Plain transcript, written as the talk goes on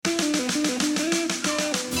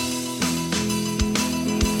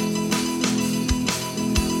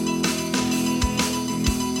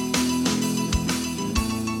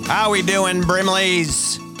How we doing,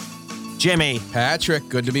 Brimleys? Jimmy. Patrick,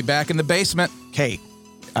 good to be back in the basement. Okay,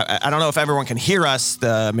 I don't know if everyone can hear us.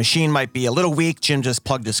 The machine might be a little weak. Jim just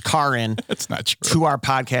plugged his car in That's not true. to our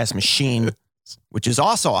podcast machine, which is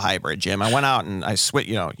also a hybrid, Jim. I went out and I switched,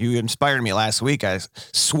 you inspired me last week. I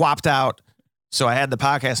swapped out. So I had the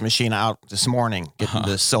podcast machine out this morning, getting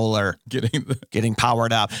the solar, getting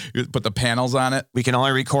powered up. You put the panels on it. We can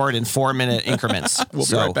only record in 4-minute increments. We'll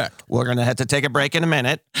be right back. We're going to have to take a break in a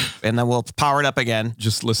minute, and then we'll power it up again.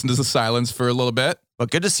 Just listen to the silence for a little bit. But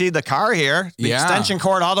good to see the car here. The Yeah. extension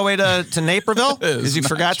cord all the way to Naperville. Because you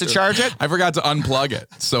forgot to charge it? I forgot to unplug it.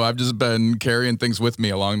 So I've just been carrying things with me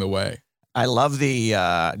along the way. I love the,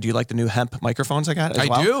 do you like the new hemp microphones I got as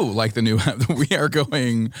well? I do like the new, we are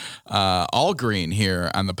going all green here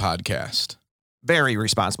on the podcast. Very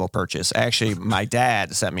responsible purchase. Actually, my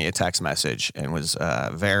dad sent me a text message and was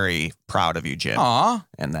very proud of you, Jim. Aw,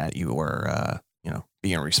 And that you were,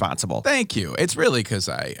 being responsible. thank you. It's really because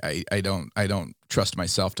I don't trust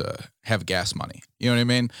myself to have gas money. You know what I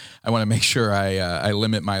mean? I want to make sure I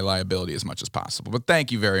limit my liability as much as possible. But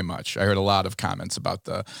thank you very much. I heard a lot of comments about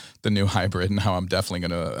the new hybrid and how I'm definitely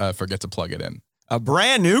going to forget to plug it in. A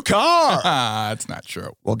brand new car. That's not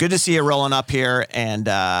true. Well, good to see you rolling up here, and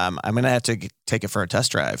I'm going to have to take it for a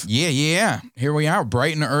test drive. Yeah. Here we are,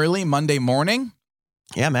 bright and early Monday morning.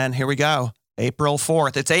 Yeah, man, here we go. April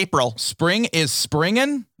 4th. It's April. Spring is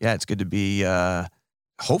springing. Yeah, it's good to be,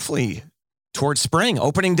 hopefully, towards spring,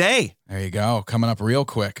 opening day. There you go. Coming up real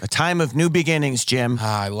quick. A time of new beginnings, Jim.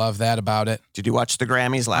 I love that about it. Did you watch the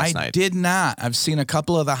Grammys last night? I did not. I've seen a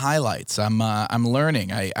couple of the highlights. I'm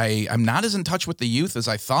learning. I'm not as in touch with the youth as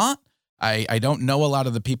I thought. I don't know a lot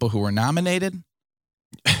of the people who were nominated.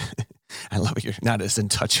 I love it. You're not as in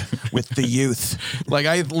touch with the youth. Like,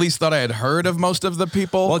 I at least thought I had heard of most of the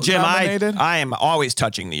people Well, Jim, nominated. I am always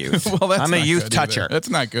touching the youth. Well, that's I'm a not youth good toucher. Either. That's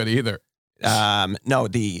not good either. No,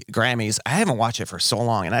 the Grammys, I haven't watched it for so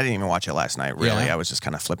long, and I didn't even watch it last night, really. Yeah. I was just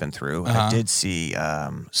kind of flipping through. Uh-huh. I did see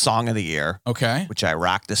Song of the Year, Okay. which I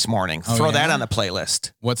rocked this morning. Oh, Throw yeah? that on the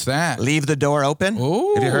playlist. What's that? Leave the Door Open.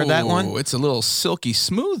 Ooh, Have you heard that one? It's a little silky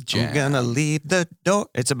smooth jam. I'm gonna leave the door.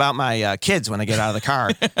 It's about my kids when they get out of the car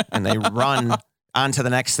and they run on to the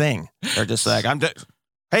next thing. They're just like,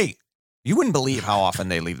 hey, you wouldn't believe how often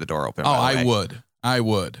they leave the door open. Oh, by the I way. would. I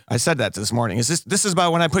would. I said that this morning. This is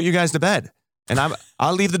about when I put you guys to bed. And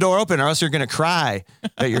I'll leave the door open or else you're going to cry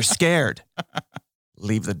that you're scared.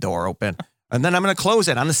 Leave the door open. And then I'm going to close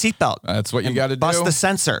it on the seatbelt. That's what you and got to do. Bust the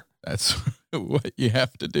sensor. That's what you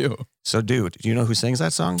have to do. So, dude, do you know who sings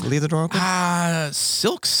that song? Leave the door open?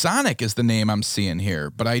 Silk Sonic is the name I'm seeing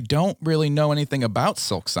here, but I don't really know anything about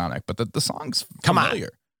Silk Sonic, but the song's familiar.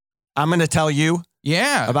 I'm going to tell you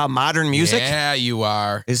Yeah. about modern music. Yeah, you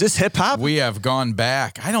are. Is this hip hop? We have gone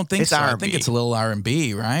back. I don't think It's so. I R&B. think it's a little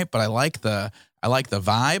R&B, right? But I like the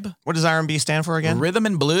vibe. What does R&B stand for again? Rhythm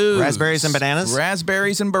and blues. Raspberries and bananas?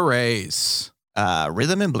 Raspberries and berets.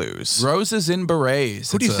 Rhythm and blues. Roses in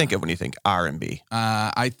berets. Who do you think of when you think R&B?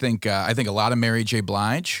 I think a lot of Mary J.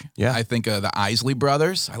 Blige. Yeah. I think the Isley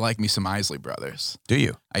Brothers. I like me some Isley Brothers. Do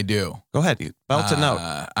you? I do. Go ahead. You belt a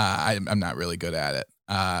note. I'm not really good at it.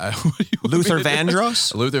 Luther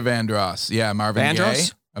Vandross? Luther Vandross. Yeah, Marvin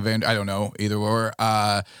Vandross? Gaye. I don't know either or.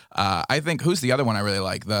 I think who's the other one I really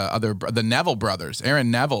like? The Neville brothers.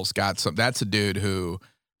 Aaron Neville's got some. That's a dude who.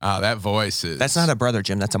 That voice is. That's not a brother,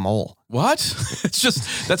 Jim. That's a mole. What? It's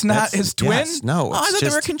just that's not his twin. Yes, no, I it's thought they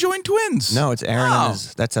were just- conjoined twins. No, it's Aaron Oh. and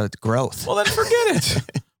his. That's a growth. Well, then forget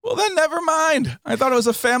it. Well, then never mind. I thought it was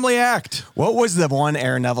a family act. What was the one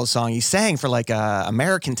Aaron Neville song he sang for like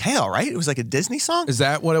American Tail, right? It was like a Disney song. Is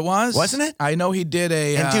that what it was? Wasn't it? I know he did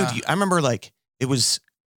a. And dude, I remember like it was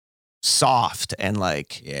soft and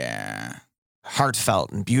like Yeah.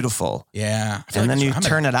 heartfelt and beautiful. Yeah. And then you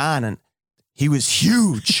turn it on and he was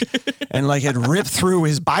huge and like it ripped through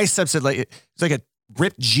his biceps. It's like a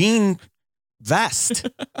ripped jean vest,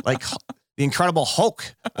 like the Incredible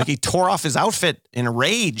Hulk. Like he tore off his outfit in a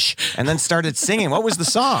rage and then started singing. What was the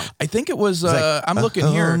song? I think it was. It's like, I'm looking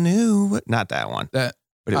here. Not that one. That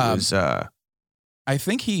But it was. I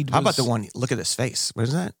think he. How about the one? Look at his face. What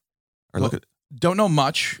is that? Or look at. Don't Know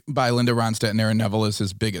Much by Linda Ronstadt and Aaron Neville is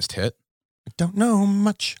his biggest hit. I don't know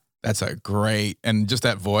much. That's a great and just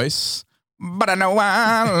that voice. But I know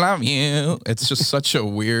I love you. It's just such a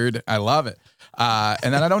weird. I love it.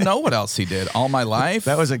 And then I don't know what else he did. All My Life.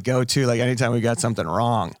 That was a go-to. Like anytime we got something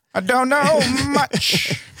wrong. I don't know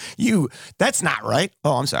much. That's not right.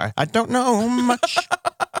 Oh, I'm sorry. I don't know much,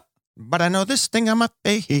 but I know this thing on my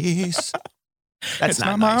face. That's It's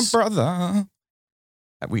not not nice. my brother.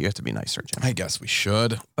 We have to be nicer, Jim. I guess we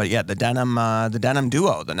should. But yeah, the denim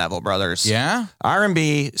duo, the Neville brothers. Yeah.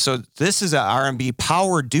 R&B. So this is a R&B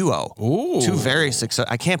power duo. Ooh. Two very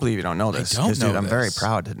successful. I can't believe you don't know this. I don't know dude, I'm very this.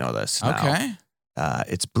 proud to know this. now. Okay.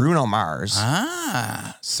 It's Bruno Mars.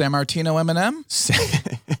 San Martino Eminem.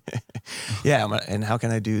 Yeah, and how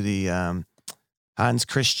can I do the Hans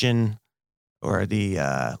Christian or the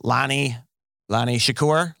Lonnie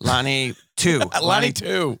Shakur? Lonnie 2. Lonnie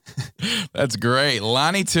 2. That's great.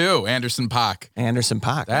 Lonnie 2. Anderson .Paak. Anderson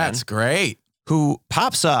 .Paak. That's great. Who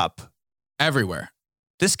pops up Everywhere.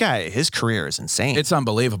 This guy, his career is insane. It's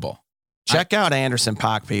unbelievable. Check out Anderson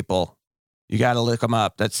 .Paak, people. You got to look him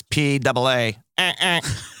up. That's P-A-A.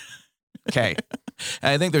 Okay.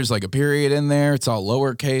 I think there's like a period in there. It's all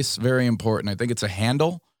lowercase, very important. I think it's a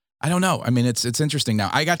handle. I don't know. I mean, it's interesting now.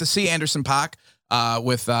 I got to see Anderson .Paak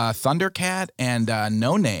with Thundercat and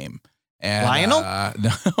No Name. And, Lionel?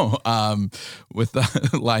 No, with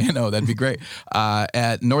Lionel, that'd be great.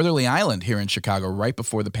 At Northerly Island here in Chicago, right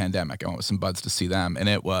before the pandemic. I went with some buds to see them, and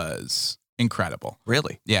it was incredible.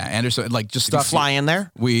 Really? Yeah, Anderson, like just Did you stuff. fly in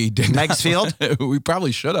there? We did. Meigs Field? We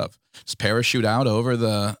probably should have. Just parachute out over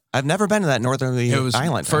the. I've never been to that Northerly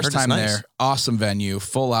Island. First time nice. there. Awesome venue,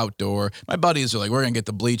 full outdoor. My buddies are like, we're going to get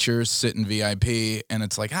the bleachers, sit in VIP. And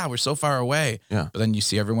it's like, we're so far away. Yeah. But then you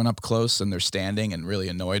see everyone up close and they're standing and really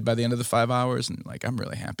annoyed by the end of the 5 hours. And like, I'm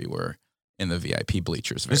really happy we're in the VIP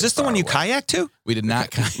bleachers. Is this the one you kayak to? We did not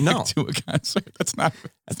kayak to a concert. That's not.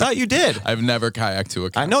 I thought you did. I've never kayaked to a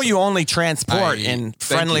concert. I know you only transport in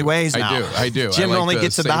friendly ways now. I do. Jim I like only to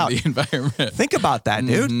gets save about. the environment. Think about that,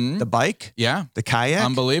 dude. The bike. Yeah. The kayak.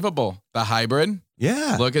 Unbelievable. The hybrid.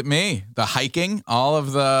 Yeah. Look at me. The hiking.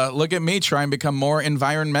 Look at me try and become more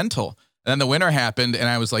environmental. And then the winter happened, and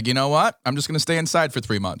I was like, you know what? I'm just going to stay inside for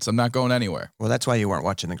 3 months. I'm not going anywhere. Well, that's why you weren't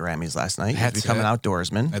watching the Grammys last night. That's You become an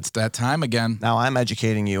outdoorsman. It's that time again. Now I'm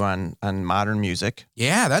educating you on modern music.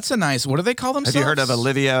 Yeah, that's a nice. What do they call themselves? Have you heard of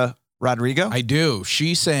Olivia Rodrigo? I do.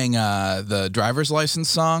 She sang the driver's license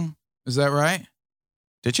song. Is that right?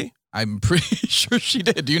 Did she? I'm pretty sure she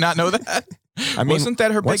did. Do you not know that? I mean, wasn't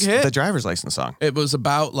that her big what's hit? the driver's license song? It was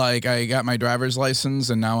about like I got my driver's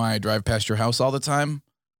license and now I drive past your house all the time.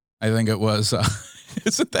 I think it was.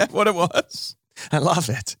 Isn't that what it was? I love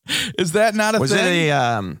it. Is that not a was thing? Was it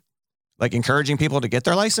a like encouraging people to get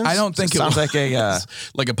their license? I don't think it sounds was.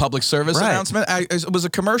 Like a public service announcement. It was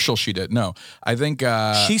a commercial she did. No, I think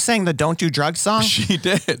she sang the "Don't Do Drugs" song. She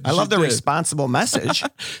did. I love the responsible message.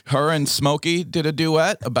 Her and Smokey did a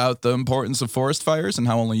duet about the importance of forest fires and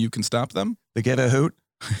how only you can stop them. The Give a Hoot.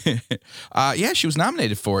 Yeah, she was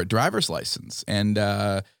nominated for it, driver's license, and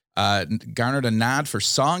garnered a nod for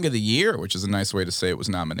Song of the Year, which is a nice way to say it was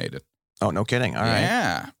nominated. Oh, no kidding. All right.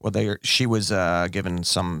 Yeah. Well, she was given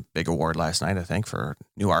some big award last night, I think, for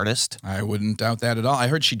new artist. I wouldn't doubt that at all. I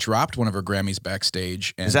heard she dropped one of her Grammys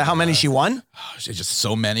backstage. And, is that how many she won? She's just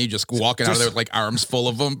so many, just walking out of there with like arms full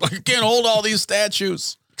of them. I can't hold all these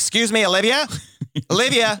statues. Excuse me, Olivia?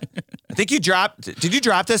 Olivia, I think you dropped. Did you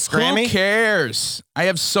drop this Grammy? Who cares? I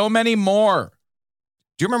have so many more.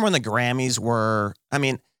 Do you remember when the Grammys were? I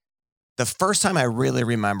mean, the first time I really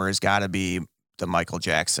remember has got to be the Michael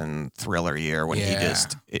Jackson Thriller year when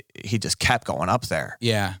he just kept going up there.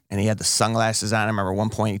 Yeah. And he had the sunglasses on. I remember at one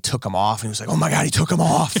point he took them off and he was like, "Oh my God, he took them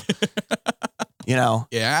off." You know?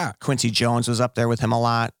 Yeah. Quincy Jones was up there with him a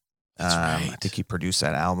lot. That's right. I think he produced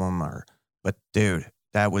that album but dude,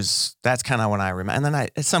 that's kind of when I remember. And then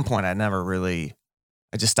at some point I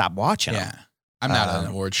just stopped watching him. I'm not an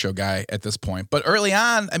award show guy at this point, but early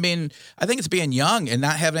on, I mean, I think it's being young and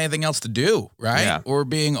not having anything else to do, right? Yeah. Or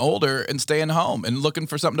being older and staying home and looking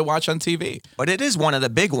for something to watch on TV. But it is one of the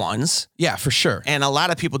big ones. Yeah, for sure. And a lot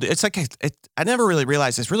of people do. It's like, I never really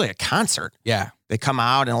realized it's really a concert. Yeah. They come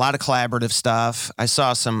out and a lot of collaborative stuff. I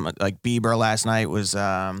saw some, like Bieber last night was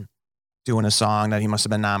doing a song that he must have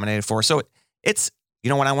been nominated for. So it's,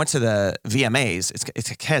 when I went to the VMAs,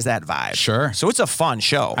 it has that vibe. Sure. So it's a fun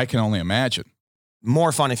show. I can only imagine.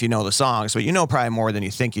 More fun if you know the songs, but probably more than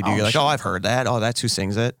you think you do. You're like, sure. oh, I've heard that. Oh, that's who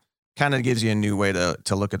sings it. Kind of gives you a new way to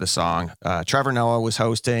look at the song. Trevor Noah was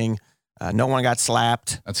hosting. No one got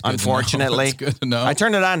slapped. That's good. Unfortunately. That's good to know. I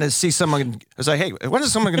turned it on to see someone. I was like, hey, when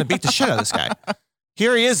is someone going to beat the shit out of this guy?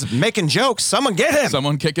 Here he is making jokes. Someone get him.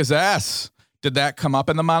 Someone kick his ass. Did that come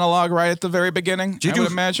up in the monologue right at the very beginning? I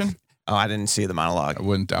would imagine. Oh, I didn't see the monologue. I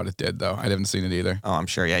wouldn't doubt it did, though. I haven't seen it either. Oh, I'm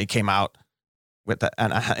sure. Yeah, he came out with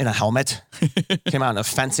in a helmet. Came out in a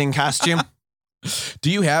fencing costume. Do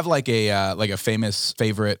you have like a famous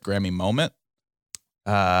favorite Grammy moment?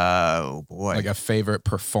 Oh boy, like a favorite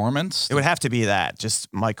performance? It would have to be that. Just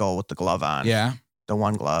Michael with the glove on. Yeah, the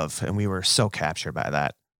one glove, and we were so captured by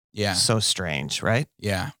that. Yeah. So strange, right?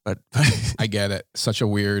 Yeah. But I get it. Such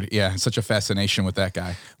a fascination with that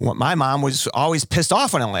guy. my mom was always pissed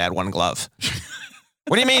off when I only had one glove.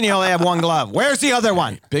 What do you mean you only have one glove? Where's the other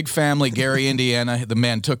one? Big family, Gary, Indiana. The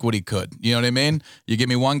man took what he could. You know what I mean? You give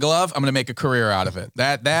me one glove, I'm going to make a career out of it.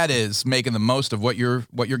 That is making the most of what you're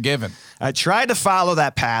given. I tried to follow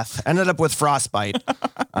that path, ended up with frostbite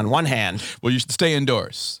on one hand. Well, you should stay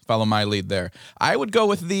indoors. Follow my lead there. I would go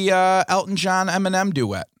with the Elton John Eminem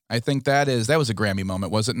duet. I think that was a Grammy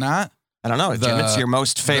moment, was it not? I don't know, Jim. It's your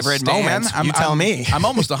most favorite Stan, moment. You tell me. I'm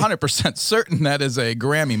almost 100% certain that is a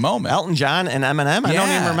Grammy moment. Elton John and Eminem? I don't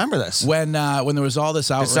even remember this. When there was all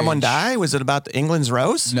this outrage. Did someone die? Was it about England's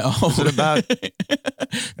Rose? No. Was it about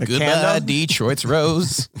Goodbye, candle? Detroit's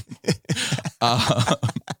Rose?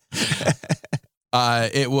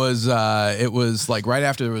 It was like right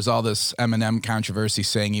after there was all this Eminem controversy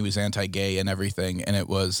saying he was anti-gay and everything, and it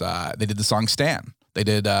was they did the song Stan. They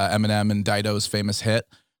did Eminem and Dido's famous hit,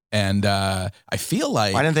 and I feel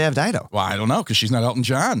like why didn't they have Dido? Well, I don't know, because she's not Elton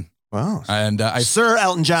John. Wow. And Sir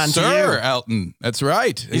Elton John, to Sir you. Elton, that's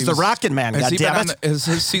right. He's the Rocket Man. Has, God he been damn on it. Has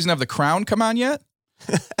his season of The Crown come on yet?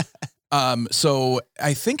 So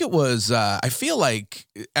I think it was, I feel like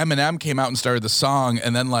Eminem came out and started the song,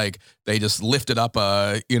 and then like they just lifted up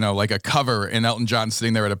like a cover, and Elton John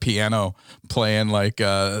sitting there at a piano playing like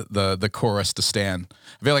the chorus to Stan.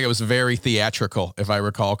 I feel like it was very theatrical, if I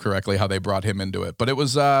recall correctly, how they brought him into it. But it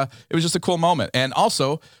was just a cool moment, and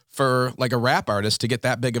also for like a rap artist to get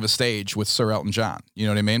that big of a stage with Sir Elton John. You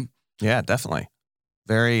know what I mean? Yeah, definitely.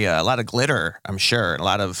 Very a lot of glitter, I'm sure. A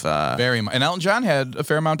lot of And Elton John had a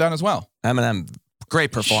fair amount down as well. Eminem,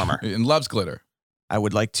 great performer, and loves glitter. I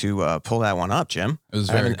would like to pull that one up, Jim. It was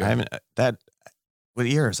very good. I haven't that. What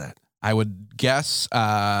year is that? I would guess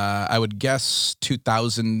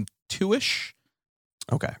 2002-ish.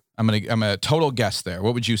 Okay, I'm a total guess there.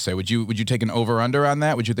 What would you say? Would you take an over under on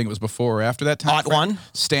that? Would you think it was before or after that time? Hot one.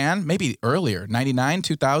 Stan, maybe earlier, 99,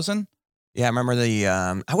 2000. Yeah, I remember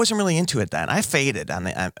I wasn't really into it then. I faded on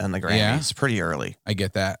the Grammys pretty early. I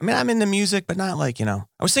get that. I mean, I'm into music, but not like, I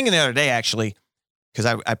was thinking the other day, actually, because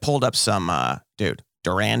I pulled up some,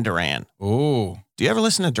 Duran Duran. Ooh. Do you ever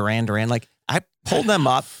listen to Duran Duran? Like, I pulled them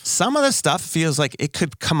up. Some of the stuff feels like it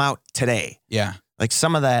could come out today. Yeah. Like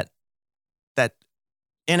some of that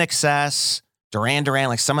In Excess, Duran Duran,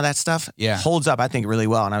 like some of that stuff holds up, I think, really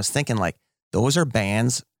well. And I was thinking, like, those are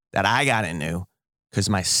bands that I got into because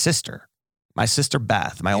my sister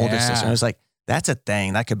Beth, my older sister, I was like, that's a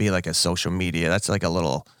thing. That could be like a social media. That's like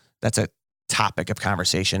that's a topic of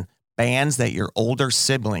conversation. Bands that your older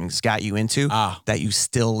siblings got you into that you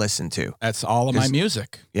still listen to. That's all of my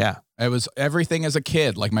music. Yeah. It was everything as a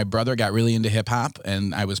kid. Like my brother got really into hip hop,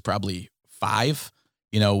 and I was probably 5,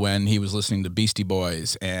 when he was listening to Beastie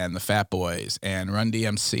Boys and the Fat Boys and Run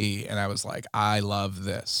DMC. And I was like, I love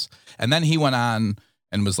this. And then he went on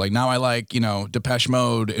and was like, now I like, Depeche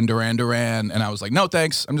Mode and Duran Duran. And I was like, no,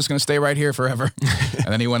 thanks. I'm just going to stay right here forever. And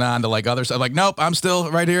then he went on to like other stuff. Like, nope, I'm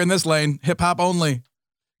still right here in this lane. Hip hop only.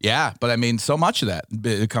 Yeah. But I mean, so much of that,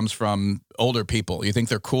 it comes from older people. You think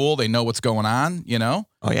they're cool. They know what's going on, Oh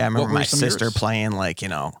yeah. I remember my sister playing like,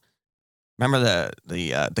 remember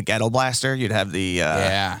the Ghetto Blaster? You'd have the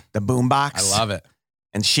boombox. I love it.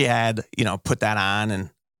 And she had, put that on and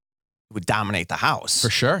it would dominate the house. For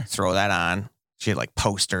sure. Throw that on. She had like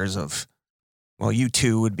posters of,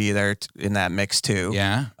 U2 would be there in that mix too.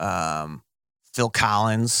 Yeah. Phil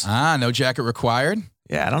Collins. No Jacket Required.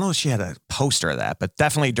 Yeah, I don't know if she had a poster of that, but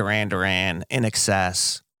definitely Duran Duran, In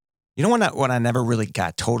Excess. What I never really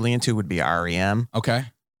got totally into would be REM. Okay.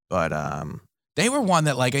 But they were one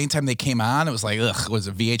that like anytime they came on, it was like, was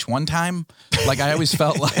it VH1 time? Like I always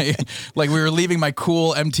felt like we were leaving my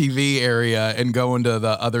cool MTV area and going to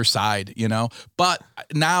the other side, But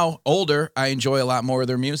now older, I enjoy a lot more of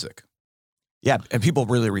their music. Yeah, and people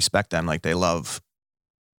really respect them. Like they love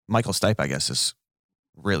Michael Stipe, I guess, is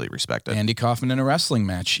really respected. Andy Kaufman in a wrestling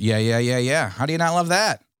match. Yeah. How do you not love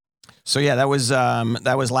that? So yeah, that was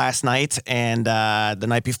last night, and the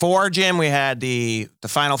night before, Jim, we had the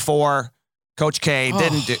Final Four. Coach K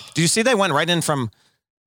didn't do. Do you see they went right in from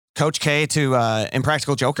Coach K to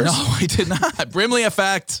Impractical Jokers? No, we did not. Brimley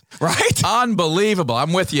effect. Right? Unbelievable.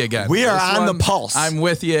 I'm with you again. We are on the pulse. I'm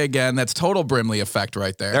with you again. That's total Brimley effect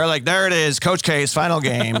right there. They're like, there it is, Coach K's final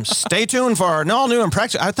game. Stay tuned for an all new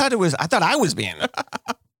Impractical. I thought I was being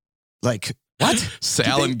like, what?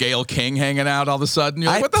 Sal and Gail King hanging out all of a sudden.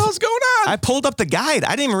 You're like, what the hell's going on? I pulled up the guide.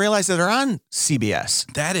 I didn't even realize that they're on CBS.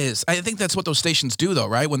 I think that's what those stations do though,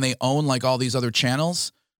 right? When they own like all these other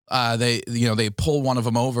channels, they pull one of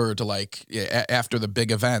them over to like after the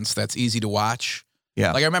big events. That's easy to watch.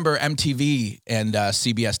 Yeah. Like I remember MTV and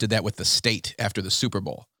CBS did that with The State after the Super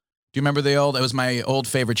Bowl. Do you remember it was my old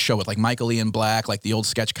favorite show with like Michael Ian Black, like the old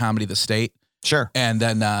sketch comedy, The State. Sure. And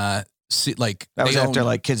then that was after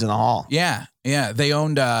like Kids in the Hall. Yeah. Yeah. They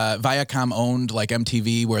owned, Viacom owned like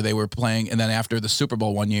MTV where they were playing. And then after the Super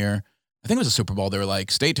Bowl one year, I think it was a Super Bowl, they were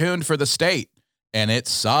like, stay tuned for The State. And it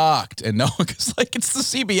sucked. And no, because like it's the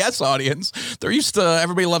CBS audience. They're used to,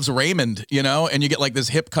 everybody loves Raymond, you know, and you get like this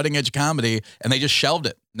hip cutting edge comedy and they just shelved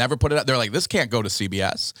it. Never put it out. They're like, this can't go to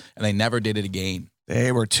CBS. And they never did it again.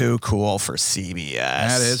 They were too cool for CBS.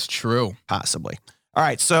 That is true. Possibly. All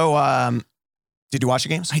right. So, did you watch the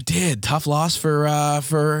games? I did. Tough loss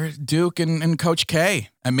for Duke and Coach K.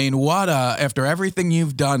 I mean, what after everything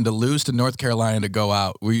you've done to lose to North Carolina to go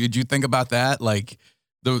out, did you think about that? Like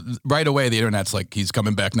right away, the internet's like, he's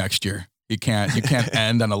coming back next year. You can't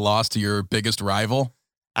end on a loss to your biggest rival.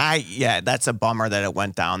 Yeah, that's a bummer that it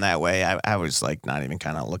went down that way. I was like not even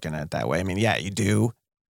kind of looking at it that way. I mean, yeah, you do.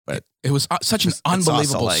 But it was such an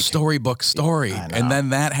unbelievable like, storybook story. And then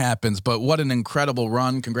that happens. But what an incredible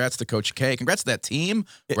run. Congrats to Coach K. Congrats to that team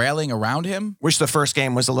rallying around him. Wish the first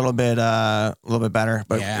game was a little bit better.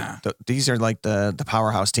 But yeah. These are like the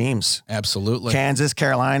powerhouse teams. Absolutely. Kansas,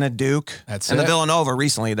 Carolina, Duke. That's and it. the Villanova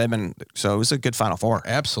recently. So it was a good Final Four.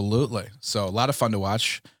 Absolutely. So a lot of fun to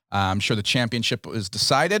watch. I'm sure the championship was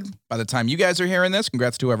decided by the time you guys are hearing this.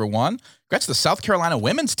 Congrats to whoever won. Congrats to the South Carolina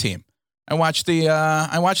women's team. I watched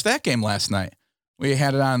that game last night. We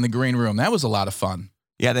had it on in the green room. That was a lot of fun.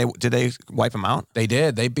 Yeah, did they wipe them out? They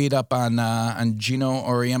did. They beat up on Gino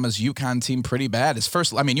Auriemma's UConn team pretty bad. His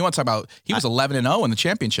first, I mean, you want to talk about, he was 11-0 in the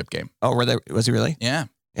championship game. Oh, was he really? Yeah.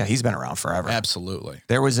 Yeah, he's been around forever. Absolutely.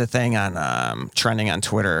 There was a thing on trending on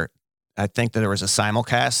Twitter. I think that there was a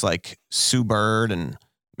simulcast like Sue Bird and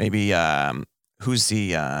maybe who's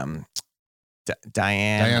the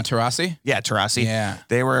Diane Taurasi? Yeah, Taurasi. Yeah.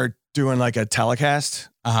 They were doing like a telecast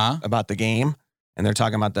about the game, and they're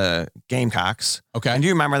talking about the Gamecocks. Okay. And do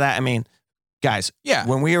you remember that? I mean, guys, yeah.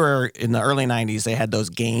 When we were in the early 90s, they had those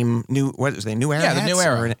New Era Yeah, the hats? New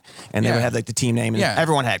Era. And they would have like the team name, and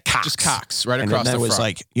everyone had Cox. Just Cox right and across the front. And then it was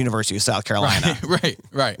like University of South Carolina.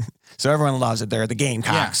 Right. So everyone loves it. They're the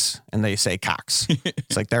Gamecocks, and they say Cox.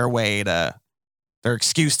 It's like their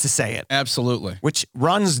excuse to say it. Absolutely. Which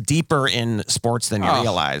runs deeper in sports than you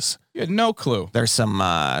realize. You had no clue. There's some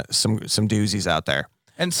doozies out there.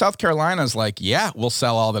 And South Carolina's like, yeah, we'll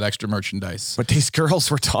sell all that extra merchandise. But these girls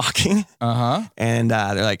were talking. And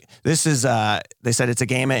they're like, this is, they said it's a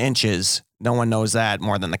game of inches. No one knows that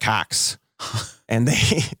more than the Cox. And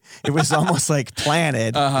it was almost like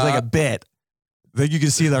planted. It was like a bit. You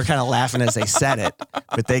can see they're kind of laughing as they said it,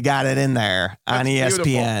 but they got it in there on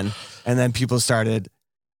ESPN. Beautiful. And then people started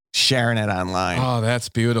sharing it online. Oh, that's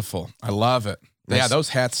beautiful. I love it. Yeah, those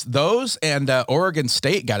hats, and Oregon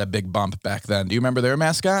State got a big bump back then. Do you remember their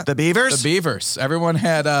mascot? The Beavers? The Beavers. Everyone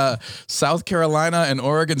had South Carolina and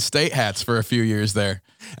Oregon State hats for a few years there.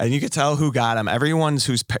 And you could tell who got them. Everyone's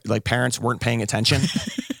whose like parents weren't paying attention.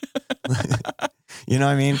 You know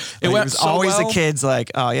what I mean? It was so always well. the kids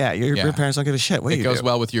like, oh yeah, your parents don't give a shit. What it goes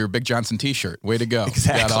well with your Big Johnson t-shirt. Way to go.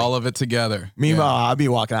 Exactly. Got all of it together. Meanwhile, I'll be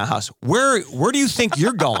walking out of the house. Where do you think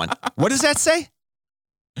you're going? What does that say?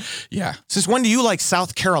 Yeah. Since when do you like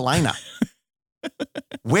South Carolina?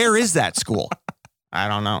 Where is that school? I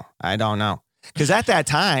don't know. Because at that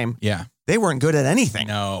time, they weren't good at anything.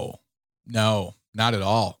 No, not at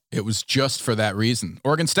all. It was just for that reason.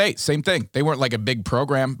 Oregon State, same thing. They weren't like a big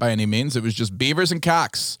program by any means. It was just Beavers and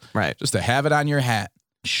Cox. Right. Just to have it on your hat.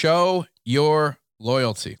 Show your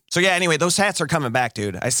loyalty. So yeah, anyway, those hats are coming back,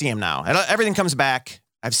 dude. I see them now. Everything comes back.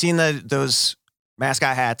 I've seen those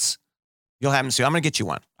mascot hats. You'll have them soon. I'm going to get you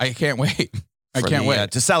one. I can't wait. I can't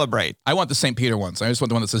wait. To celebrate. I want the St. Peter ones. I just want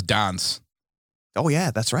the one that says Don's. Oh, yeah,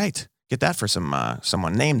 that's right. Get that for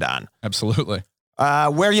someone named Don. Absolutely.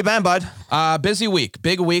 Where you been, bud? Busy week.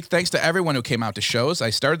 Big week. Thanks to everyone who came out to shows. I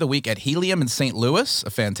started the week at Helium in St. Louis, a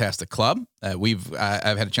fantastic club. I've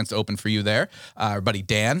had a chance to open for you there. Our buddy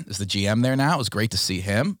Dan is the GM there now. It was great to see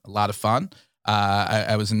him. A lot of fun.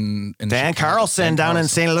 I was in Dan Carlson down in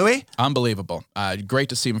St. Louis. Unbelievable. Great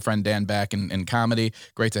to see my friend Dan back in comedy.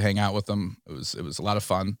 Great to hang out with him. It was a lot of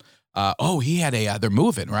fun. He had they're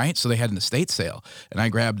moving, right? So they had an estate sale, and I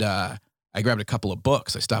grabbed a couple of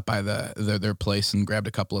books. I stopped by their place and grabbed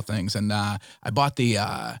a couple of things, and I bought the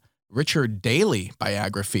Richard Daley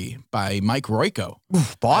biography by Mike Royko.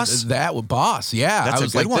 Boss? Boss, yeah. That's I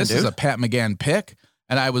was a good one, this dude. is a Pat McGann pick.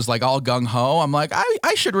 And I was like all gung-ho. I'm like,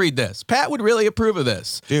 I should read this. Pat would really approve of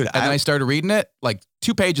this. Dude. And then I started reading it, like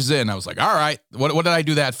 2 pages in. I was like, all right, what did I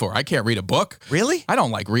do that for? I can't read a book. Really? I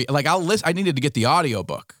don't like read. Like I'll listen. I needed to get the audio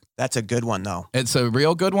book. That's a good one, though. It's a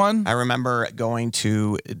real good one. I remember going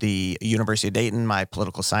to the University of Dayton, my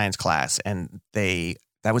political science class, and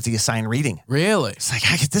that was the assigned reading. Really? It's like,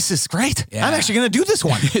 this is great. Yeah. I'm actually going to do this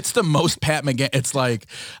one. It's the most Pat McGann. It's like,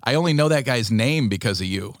 I only know that guy's name because of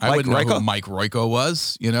you. I wouldn't know who Mike Royko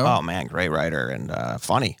was, you know? Oh, man, great writer and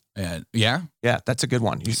funny. And yeah, that's a good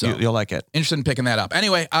one. You'll like it. Interested in picking that up.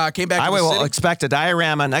 Anyway, came back. I will expect a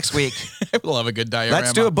diorama next week. We'll have a good diorama.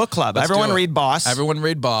 Let's do a book club. Everyone read Boss. Everyone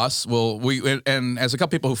read Boss. And as a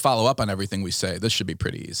couple people who follow up on everything we say, this should be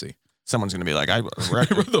pretty easy. Someone's going to be like, I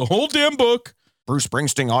read the whole damn book. Bruce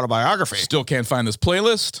Springsteen autobiography. Still can't find this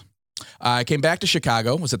playlist. I came back to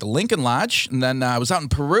Chicago, was at the Lincoln Lodge, and then I was out in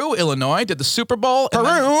Peru, Illinois, did the Super Bowl.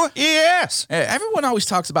 Peru, yes. Everyone always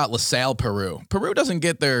talks about LaSalle, Peru. Peru doesn't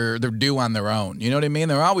get their due on their own. You know what I mean?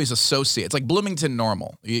 They're always associated. It's like Bloomington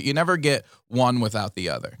Normal. You never get one without the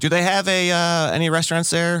other. Do they have any restaurants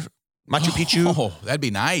there? Machu Picchu? Oh, that'd be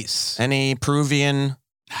nice. Any Peruvian?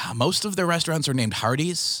 Most of their restaurants are named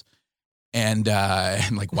Hardee's. And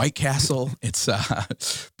like White Castle,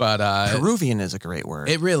 but Peruvian is a great word.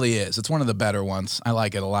 It really is. It's one of the better ones. I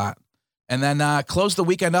like it a lot. And then closed the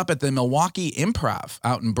weekend up at the Milwaukee Improv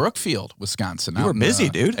out in Brookfield, Wisconsin. You were busy,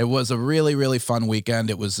 dude. It was a really, really fun weekend.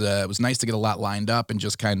 It was nice to get a lot lined up and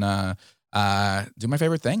just kind of do my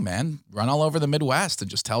favorite thing, man. Run all over the Midwest and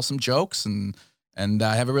just tell some jokes and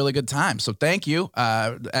have a really good time. So thank you,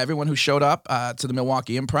 everyone who showed up to the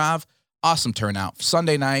Milwaukee Improv. Awesome turnout.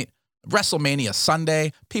 Sunday night. WrestleMania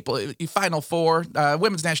Sunday, people, Final Four,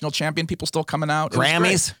 women's national champion, people still coming out.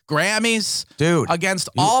 Grammys, dude, against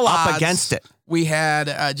all odds. Up against it. We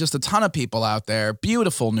had just a ton of people out there.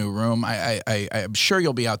 Beautiful new room. I'm sure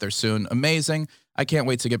you'll be out there soon. Amazing. I can't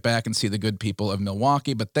wait to get back and see the good people of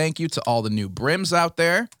Milwaukee. But thank you to all the new brims out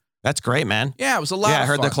there. That's great, man. Yeah, it was a lot. Yeah, I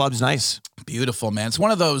heard the club's nice. Beautiful, man. It's one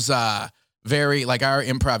of those. Very, like our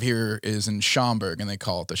improv here is in Schaumburg and they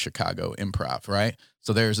call it the Chicago Improv, right?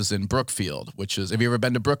 So theirs is in Brookfield, have you ever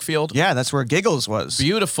been to Brookfield? Yeah, that's where Giggles was.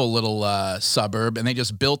 Beautiful little suburb. And they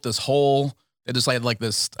just built this whole, they just like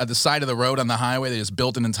this, at the side of the road on the highway, they just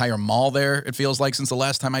built an entire mall there, it feels like, since the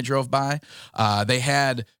last time I drove by.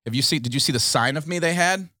 Did you see the sign of me they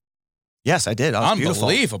had? Yes, I did. Unbelievable.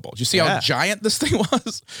 Beautiful. Did you see how giant this thing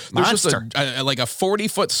was? There's Monster. Just like a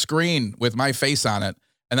 40-foot screen with my face on it.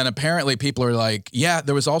 And then apparently people are like, yeah,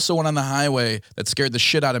 there was also one on the highway that scared the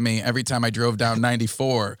shit out of me every time I drove down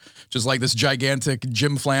 94. Just like this gigantic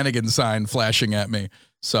Jim Flanagan sign flashing at me.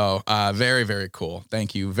 So very, very cool.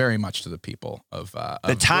 Thank you very much to the people of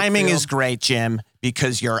the timing Brookfield. is great, Jim,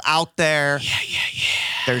 because you're out there. Yeah.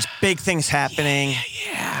 There's big things happening.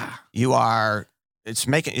 Yeah. You're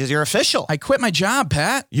official. I quit my job,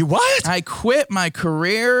 Pat. You what? I quit my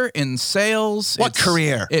career in sales. What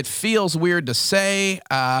career? It feels weird to say.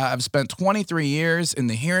 I've spent 23 years in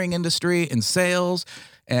the hearing industry in sales,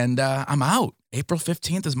 and I'm out. April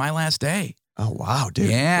 15th is my last day. Oh, wow, dude.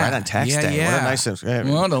 Yeah. Right on tax day. Yeah. What a nice... they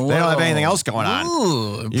don't have anything else going on.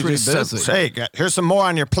 Ooh, You pretty just busy. hey, here's some more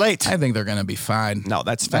on your plate. I think they're going to be fine. No,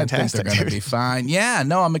 that's fantastic. I think they're going to be fine. Yeah,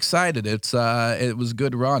 no, I'm excited. It was a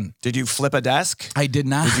good run. Did you flip a desk? I did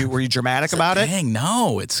not. Were you dramatic about it? Dang,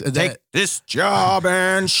 no. Take this job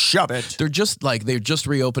and shove it. They're just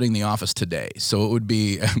reopening the office today. So it would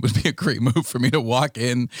be a great move for me to walk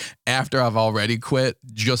in after I've already quit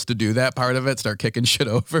just to do that part of it, start kicking shit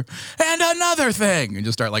over. And another thing. And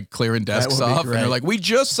just start like clearing desks off. And they're like, we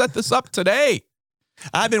just set this up today.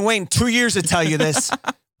 I've been waiting 2 years to tell you this.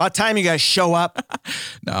 About time you guys show up.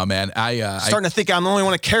 No, man. Starting to think I'm the only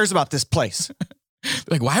one that cares about this place.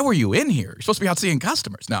 Like, why were you in here? You're supposed to be out seeing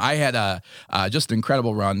customers. No, I had just an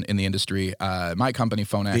incredible run in the industry. My company,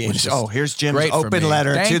 Phonak. Here's Jim's open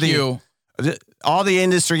letter to all the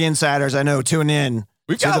industry insiders I know tune in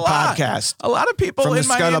to the podcast. A lot of people in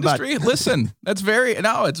my industry Scuttlebutt. listen. It's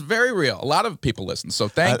very real. A lot of people listen. So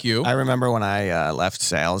thank you. I remember when I left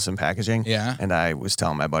sales and packaging. Yeah. And I was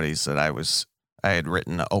telling my buddies that I had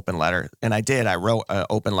written an open letter, and I did. I wrote an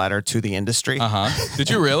open letter to the industry. Did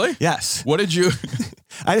you really? Yes. What did you?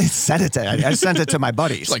 I didn't send it to. I sent it to my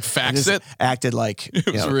buddies. Like fax it. Acted like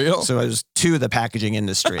it was real. So it was to the packaging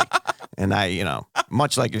industry, and I,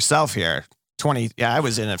 much like yourself here, 20. Yeah, I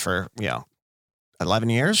was in it for 11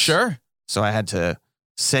 years. Sure. So I had to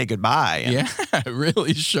say goodbye. And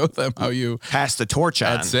really show them how you pass the torch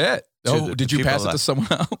on. That's it. Oh, did you pass it to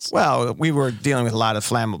someone else? Well, we were dealing with a lot of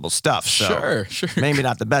flammable stuff. So sure. Maybe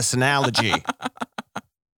not the best analogy,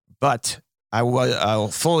 but I will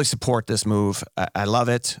fully support this move. I love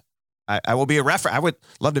it. I will be a reference. I would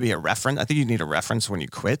love to be a reference. I think you need a reference when you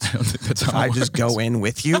quit. I don't think that's how I it just works. go in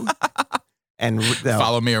with you and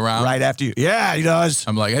Follow me around. right after you. Yeah, he does.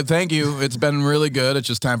 I'm like, hey, thank you. It's been really good. It's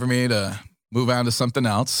just time for me to move on to something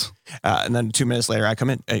else. And then 2 minutes later, I come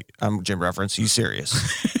in. Hey, I'm Jim Reference. He's serious.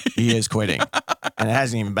 He is quitting, and it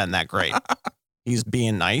hasn't even been that great. He's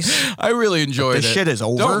being nice. I really enjoyed it. This shit is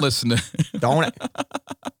over. Don't listen to Don't.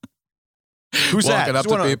 Who's that? walking up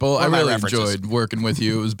Who's to people. I one of my really references. enjoyed working with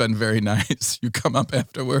you. It's been very nice. You come up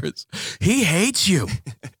afterwards. He hates you.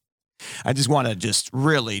 I just want to just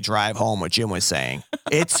really drive home what Jim was saying.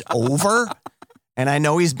 It's over, and I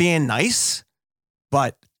know he's being nice,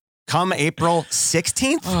 but come April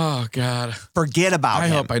 16th, Oh, God. forget about I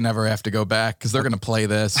him. hope I never have to go back because they're going to play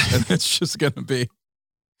this and it's just going to be.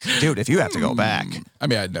 Dude, if you have to go back, I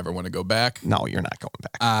mean, I'd never want to go back. no, you're not going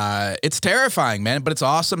back. It's terrifying, man, but it's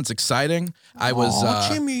awesome. It's exciting. I was.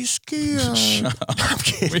 Jimmy's scared. I'm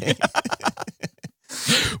kidding.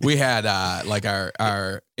 We had like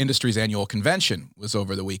our industry's annual convention was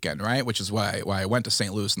over the weekend, right? Which is why I went to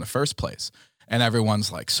St. Louis in the first place. And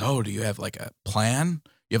everyone's like, so do you have like a plan?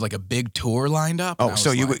 You have like a big tour lined up? And I Oh, so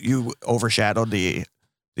was like, you overshadowed the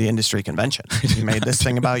industry convention. You made this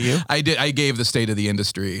thing about you. I did. I gave the state of the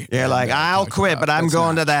industry. You're and like, I I'll talked quit, about- but I'm that's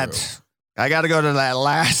going not to that. true. I got to go to that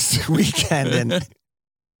last weekend. And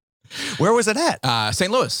where was it at? St.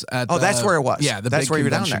 Louis. At Oh, that's where it was. Yeah, the That's big where you were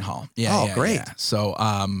down convention there. hall. Yeah. Oh, yeah, great. yeah. So,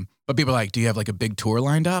 but people are like, do you have like a big tour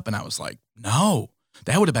lined up? And I was like, no,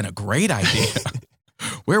 that would have been a great idea.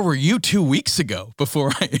 Where were you 2 weeks ago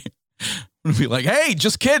before I would be like, hey,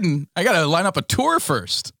 just kidding. I got to line up a tour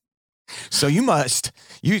first. So you must,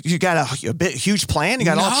 you got a bit huge plan? You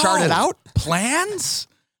got it all No. charted out? Plans?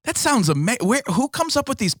 That sounds amazing. Who comes up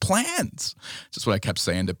with these plans? Just what I kept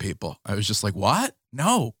saying to people. I was just like, what?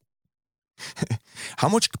 No. How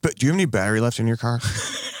much, do you have any battery left in your car?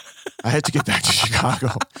 I had to get back to Chicago.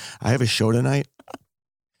 I have a show tonight.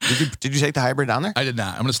 Did you take the hybrid down there? I did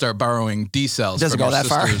not. I'm going to start borrowing D cells Doesn't from go your that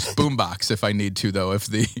far. sister's boombox if I need to, though. If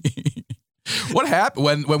the what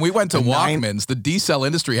happened when we went to The nine- Walkmans, the D cell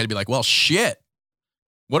industry had to be like, well, shit.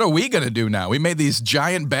 What are we going to do now? We made these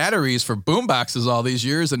giant batteries for boomboxes all these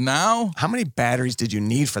years, and now How many batteries did you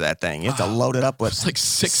need for that thing? You have to load it up with it's like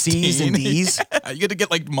 16. C's and D's. You get to get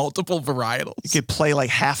like multiple varietals. You could play like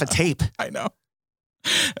half a tape. I know.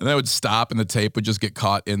 And that would stop, and the tape would just get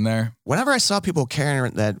caught in there. Whenever I saw people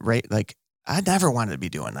carrying that rate, like I never wanted to be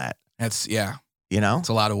doing that. That's yeah. You know, It's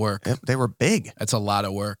a lot of work. they were big. That's a lot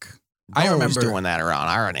of work. No I one was remember doing that around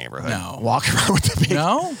our neighborhood. No. Walking around with the big.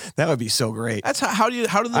 No, That would be so great. that's how do the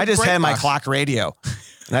I just break had my box- clock radio,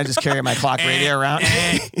 and I just carry my clock radio around.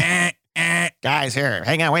 Guys, here,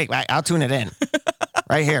 hang on, wait, I'll tune it in.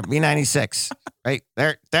 Right here, B96. Right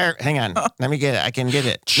there, hang on. Let me get it. I can get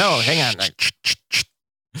it. No, hang on.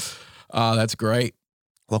 Oh, that's great.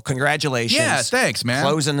 Well, congratulations. Yeah, thanks, man.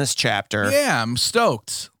 Closing this chapter. Yeah, I'm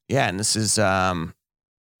stoked. Yeah, and this is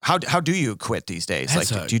how do you quit these days?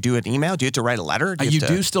 That's Like, do you do an email? Do you have to write a letter? You have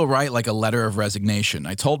to- do still write like a letter of resignation.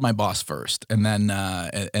 I told my boss first, and then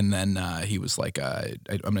he was like,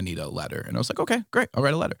 I'm gonna need a letter, and I was like, okay, great, I'll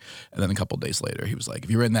write a letter. And then a couple days later, he was like,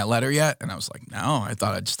 have you written that letter yet? And I was like, no, I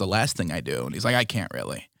thought it's the last thing I do. And he's like, I can't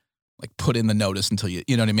really like put in the notice until you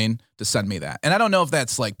know what I mean, to send me that. And I don't know if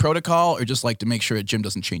that's like protocol or just like to make sure that Jim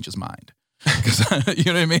doesn't change his mind. Because you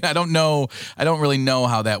know what I mean? I don't know. I don't really know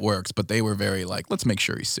how that works, but they were very like, let's make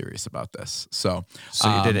sure he's serious about this. So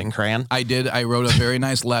you did it in crayon? I did. I wrote a very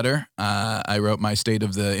nice letter. I wrote my state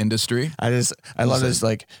of the industry. I love this,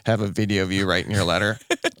 like, have a video of you writing your letter,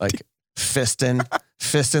 like fist in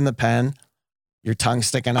the pen, your tongue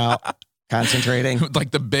sticking out, concentrating.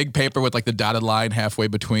 Like the big paper with like the dotted line halfway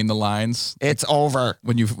between the lines. It's over.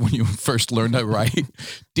 When you first learned to write,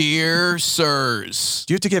 dear sirs.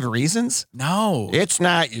 Do you have to give reasons? No. It's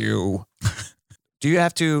not you. Do you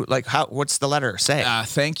have to, like, what's the letter say?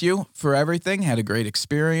 Thank you for everything. Had a great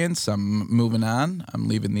experience. I'm moving on. I'm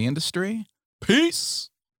leaving the industry. Peace.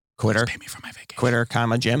 Quitter. Pay me for my vacation. Quitter,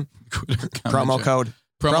 comma, Jim. Quitter, Promo Jim. code.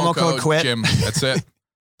 Promo code quit. Jim. That's it.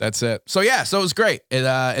 That's it. So yeah, so it was great.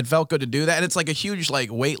 It felt good to do that. And it's like a huge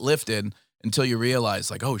like weight lifted until you realize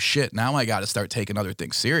like, oh shit, now I got to start taking other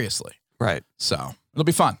things seriously. Right. So it'll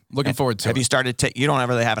be fun. Looking forward to Have it. you started you don't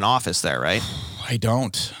really have an office there, right? I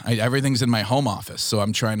don't. Everything's in my home office. So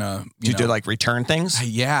I'm trying to, Do you do like return things?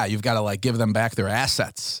 yeah, you've got to like give them back their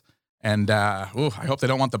assets. And I hope they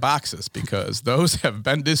don't want the boxes because those have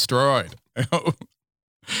been destroyed.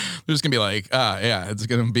 They're just gonna be like, yeah, it's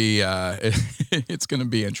gonna be it's gonna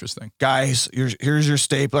be interesting. Guys, here's your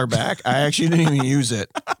stapler back. I actually didn't even use it.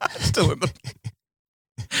 Still in the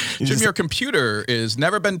Jim, your computer is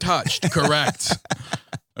never been touched. Correct.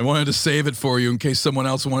 I wanted to save it for you in case someone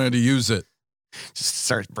else wanted to use it. Just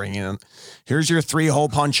start bringing them. Here's your 3-hole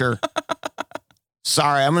puncher.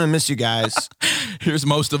 Sorry, I'm going to miss you guys. Here's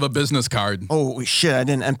most of a business card. Oh, shit, I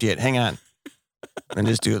didn't empty it. Hang on. And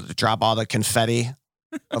just drop all the confetti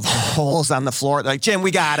of holes on the floor. Like, Jim,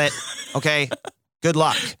 we got it. Okay. Good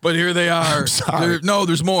luck. But here they are. I'm sorry. No,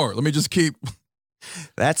 there's more. Let me just keep.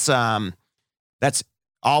 That's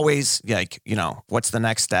always like, what's the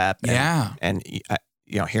next step? And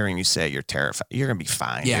hearing you say you're terrified, you're going to be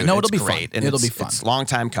fine. Yeah, dude. no, It's it'll be great. fun. And It'll be fun. It's a long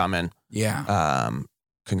time coming. Yeah.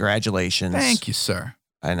 Congratulations. Thank you, sir.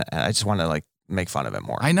 And I just want to make fun of it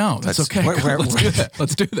more. I know. That's okay. Let's do that.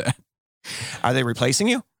 Let's do that. Are they replacing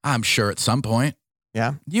you? I'm sure at some point.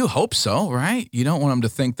 Yeah. You hope so, right? You don't want them to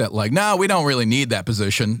think that no, we don't really need that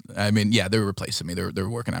position. I mean, yeah, they're replacing me. They're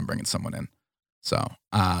working on bringing someone in. So,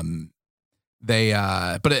 but I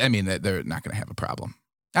mean, they're not going to have a problem.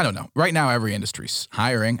 I don't know. Right now, every industry's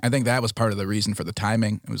hiring. I think that was part of the reason for the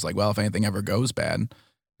timing. It was like, well, if anything ever goes bad,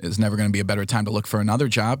 it's never going to be a better time to look for another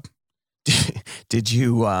job. Did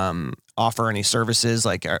you offer any services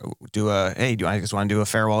like hey, do I just want to do a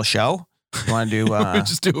farewell show? You want to do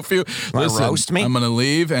just do a few. Listen, roast me? I'm going to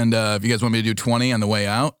leave, and if you guys want me to do 20 on the way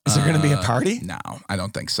out. Is there going to be a party? No, I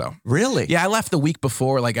don't think so. Really? Yeah, I left the week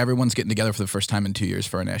before. Like everyone's getting together for the first time in 2 years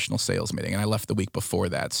for a national sales meeting, and I left the week before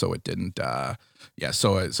that, so it didn't.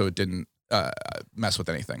 So it didn't mess with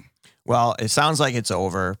anything. Well, it sounds like it's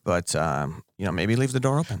over, but maybe leave the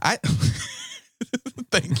door open.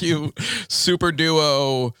 Thank you, Super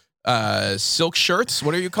Duo silk shirts.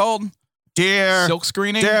 What are you called? Dear Silk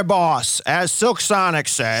Screening? Dear boss, as Silk Sonic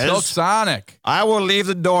says, Silk Sonic. I will leave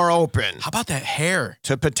the door open. How about that hair?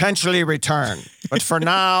 To potentially return. But for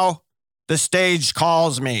now, the stage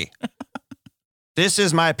calls me. This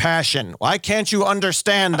is my passion. Why can't you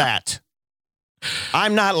understand that?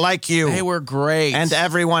 I'm not like you. They were great. And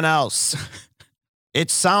everyone else. It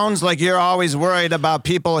sounds like you're always worried about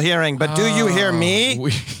people hearing, but do you hear me?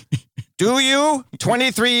 Do you?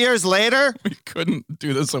 23 years later? We couldn't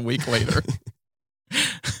do this a week later.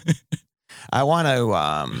 I want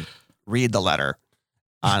to read the letter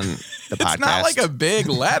on the podcast. It's not like a big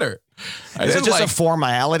letter. Is it just a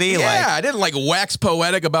formality? Yeah, I didn't wax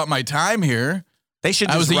poetic about my time here. They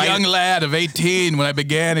should. I was a young lad of 18 when I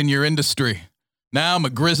began in your industry. Now I'm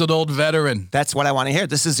a grizzled old veteran. That's what I want to hear.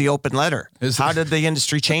 This is the open letter. How did the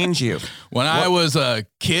industry change you? When I was a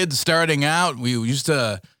kid starting out, we used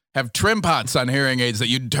to have trim pots on hearing aids that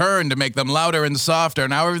you'd turn to make them louder and softer.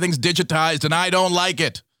 Now everything's digitized, and I don't like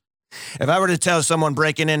it. If I were to tell someone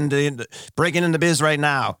breaking into biz right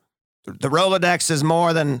now, the Rolodex is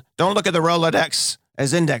more than. Don't look at the Rolodex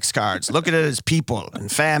as index cards. Look at it as people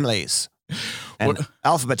and families. And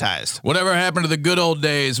alphabetized. Whatever happened to the good old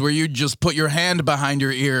days where you just put your hand behind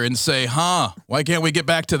your ear and say, why can't we get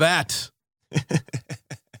back to that?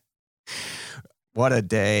 What a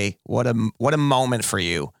day. What a moment for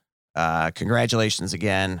you. Congratulations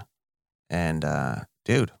again. And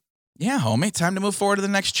dude. Yeah, homie. Time to move forward to the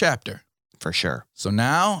next chapter. For sure. So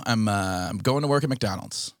now I'm going to work at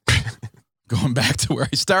McDonald's. Going back to where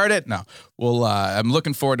I started. No, I'm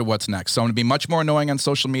looking forward to what's next. So I'm going to be much more annoying on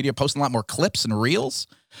social media, posting a lot more clips and reels,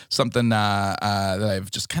 something that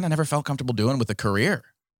I've just kind of never felt comfortable doing with a career.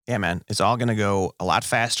 Yeah, man. It's all going to go a lot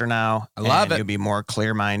faster now. I love it. You'll be more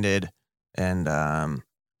clear-minded and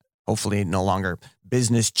hopefully no longer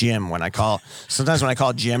business Jim. Sometimes when I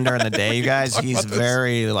call Jim during the day, you guys, he's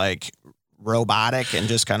very robotic and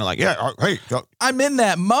just kind of hey. I'm in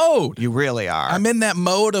that mode. You really are. I'm in that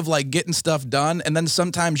mode of getting stuff done. And then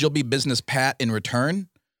sometimes you'll be business Pat in return,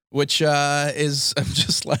 which is I'm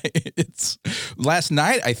just it's last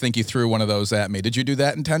night. I think you threw one of those at me. Did you do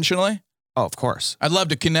that intentionally? Oh, of course. I'd love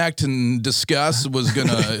to connect and discuss.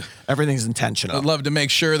 Everything's intentional. I'd love to make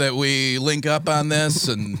sure that we link up on this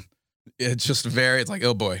and it's just it's like,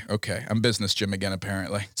 oh boy, okay, I'm business Jim again,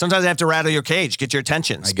 apparently. Sometimes I have to rattle your cage, get your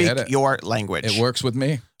attention. Speak your language. It works with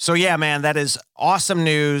me. So yeah, man, that is awesome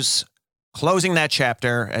news. Closing that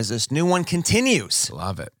chapter as this new one continues.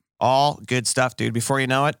 Love it. All good stuff, dude. Before you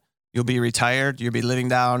know it, you'll be retired. You'll be living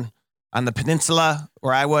down on the peninsula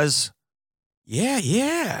where I was.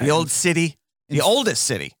 Yeah. The old city. The oldest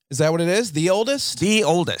city. Is that what it is? The oldest? The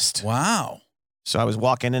oldest. Wow. So I was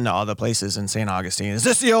walking into all the places in St. Augustine. Is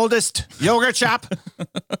this the oldest yogurt shop?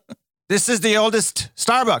 This is the oldest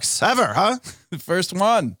Starbucks ever, huh? The first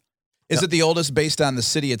one. Is it the oldest based on the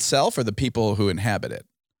city itself or the people who inhabit it?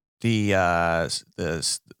 The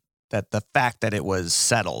fact that it was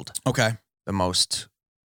settled. Okay. The most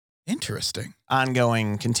interesting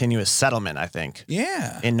ongoing continuous settlement, I think.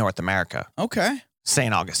 Yeah. In North America. Okay.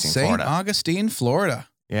 St. Augustine, Florida. St. Augustine, Florida.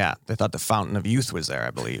 Yeah, they thought the Fountain of Youth was there,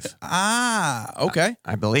 I believe. Okay.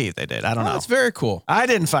 I believe they did. I don't know. That's very cool. I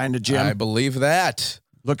didn't find it, Jim. I believe that.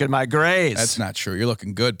 Look at my grays. That's not true. You're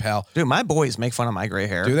looking good, pal. Dude, my boys make fun of my gray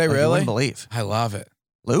hair. Do they like, really? You wouldn't believe. I love it.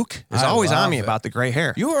 Luke is I always on love me it. about the gray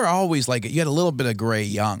hair. You were always like, you had a little bit of gray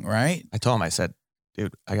young, right? I told him, I said,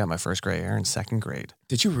 dude, I got my first gray hair in second grade.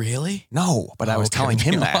 Did you really? No, but I was telling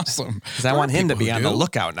him that. Awesome. Because I want him to be on the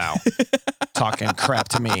lookout now, talking crap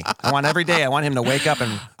to me. I want him to wake up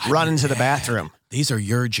and run into the bathroom. These are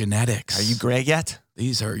your genetics. Are you gray yet?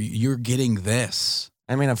 You're getting this.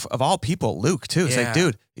 I mean, of all people, Luke, too. It's Yeah. like,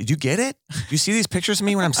 dude, did you get it? Do you see these pictures of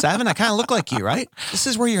me when I'm 7? I kind of look like you, right? This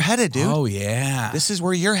is where you're headed, dude. Oh, yeah. This is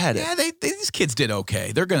where you're headed. Yeah, these kids did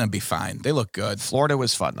okay. They're going to be fine. They look good. Florida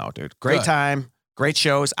was fun, though, dude. Great Good. time, great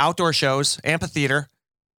shows, outdoor shows, amphitheater.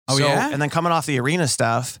 Oh, yeah? And then coming off the arena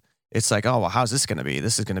stuff, it's like, oh, well, how's this going to be?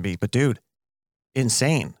 This is going to be, but dude,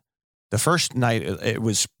 insane. The first night, it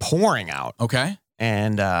was pouring out Okay.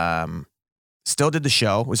 and still did the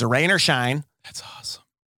show. It was a rain or shine. That's awesome.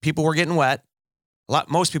 People were getting wet.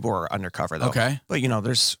 Most people were undercover, though. Okay. But, you know, it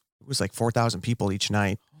was like 4,000 people each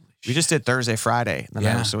night. We just did Thursday, Friday. And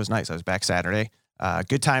then so it was nice. I was back Saturday.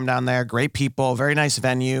 Good time down there. Great people. Very nice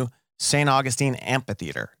venue. St. Augustine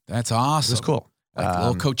Amphitheater. That's It awesome. was cool. Like a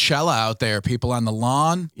little Coachella out there. People on the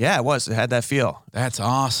lawn. Yeah, it was. It had that feel. That's And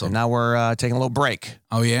awesome. now we're taking a little break.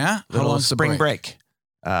 Oh, yeah? How Little long's the spring break.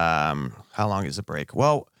 How long is the break?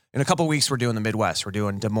 Well, in a couple of weeks, we're doing the Midwest. We're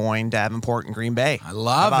doing Des Moines, Davenport, and Green Bay. I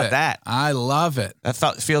love How about it. that? I love it. That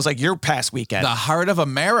feels like your past weekend. The heart of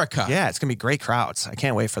America. Yeah, it's going to be great crowds. I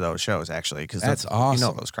can't wait for those shows, actually, because That's you awesome.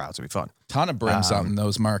 know those crowds will be fun. Ton of brims out in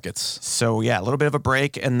those markets. So, yeah, a little bit of a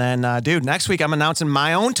break. And then, dude, next week, I'm announcing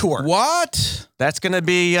my own tour. What? That's going to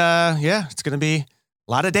be, it's going to be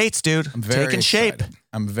a lot of dates, dude. I'm very Taking shape excited.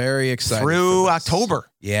 I'm very excited. through for this. October.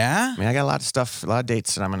 Yeah? I mean, I got a lot of stuff, a lot of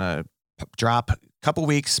dates that I'm going to drop. A couple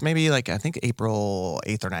weeks, maybe like I think April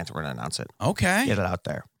 8th or 9th, we're going to announce it. Okay. Get it out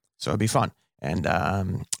there. So it'll be fun. And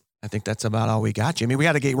I think that's about all we got, Jimmy. We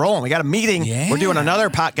got to get rolling. We got a meeting. Yeah. We're doing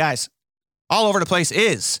another pot, guys. All over the place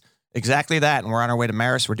is exactly that. And we're on our way to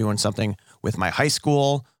Maris. We're doing something with my high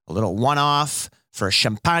school, a little one-off for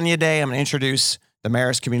Champagne Day. I'm going to introduce the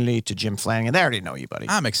Maris community to Jim Flanagan. They already know you, buddy.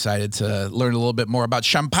 I'm excited to learn a little bit more about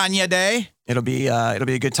Champagne Day. It'll be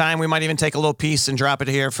a good time. We might even take a little piece and drop it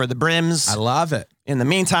here for the brims. I love it. In the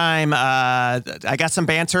meantime, I got some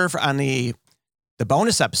banter on the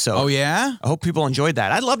bonus episode. Oh, yeah? I hope people enjoyed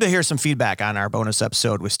that. I'd love to hear some feedback on our bonus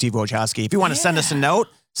episode with Steve Wojcicki. If you want to send us a note,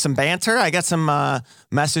 some banter, I got some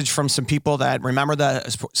message from some people that remember the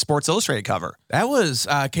Sports Illustrated cover. That was,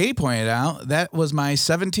 Katie pointed out, that was my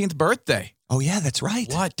 17th birthday. Oh, yeah, that's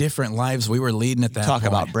right. What different lives we were leading at that Talk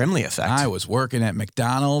point. about Brimley effect. I was working at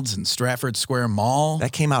McDonald's in Stratford Square Mall.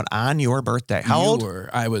 That came out on your birthday. How old?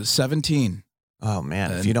 I was 17. Oh,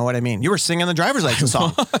 man, if you know what I mean. You were singing the driver's license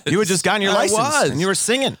song. You had just gotten your I license. was. And you were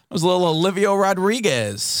singing. I was a little Olivia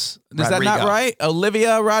Rodriguez. Is that not Rodrigo. right?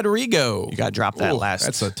 Olivia Rodrigo. You got to drop that Ooh, last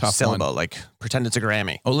that's a tough syllable, one. like pretend it's a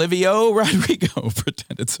Grammy. Olivia Rodrigo.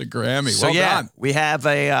 Pretend it's a Grammy. So, Well yeah, done. we have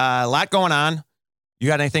a lot going on. You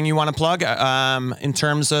got anything you want to plug in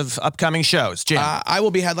terms of upcoming shows, Jim? I will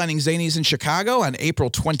be headlining Zanies in Chicago on April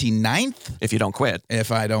 29th. If you don't quit.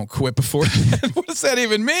 If I don't quit before then. What does that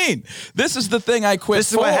even mean? This is the thing I quit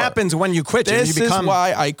This is what happens when you quit, Jim. This You become, is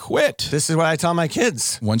why I quit. This is what I tell my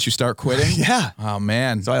kids. Once you start quitting? Yeah. Oh,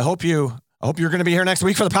 man. So I hope you're going to be here next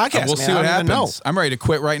week for the podcast. We'll man. see what I don't even know. happens. I'm ready to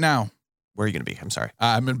quit right now. Where are you going to be? I'm sorry.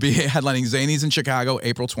 I'm going to be headlining Zanies in Chicago,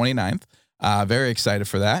 April 29th. Very excited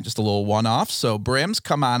for that. Just a little one-off. So, Brims,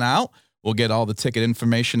 come on out. We'll get all the ticket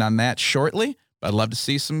information on that shortly. But I'd love to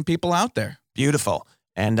see some people out there. Beautiful.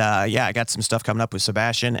 And yeah, I got some stuff coming up with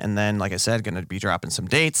Sebastian. And then, like I said, going to be dropping some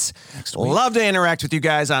dates. Next week. Love to interact with you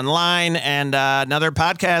guys online. And another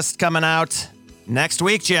podcast coming out next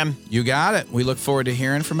week, Jim. You got it. We look forward to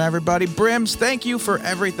hearing from everybody. Brims, thank you for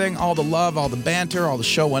everything, all the love, all the banter, all the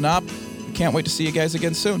showing up. We can't wait to see you guys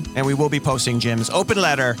again soon. And we will be posting Jim's open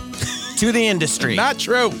letter to the industry Not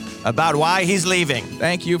true. about why he's leaving.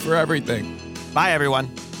 Thank you for everything. Bye, everyone.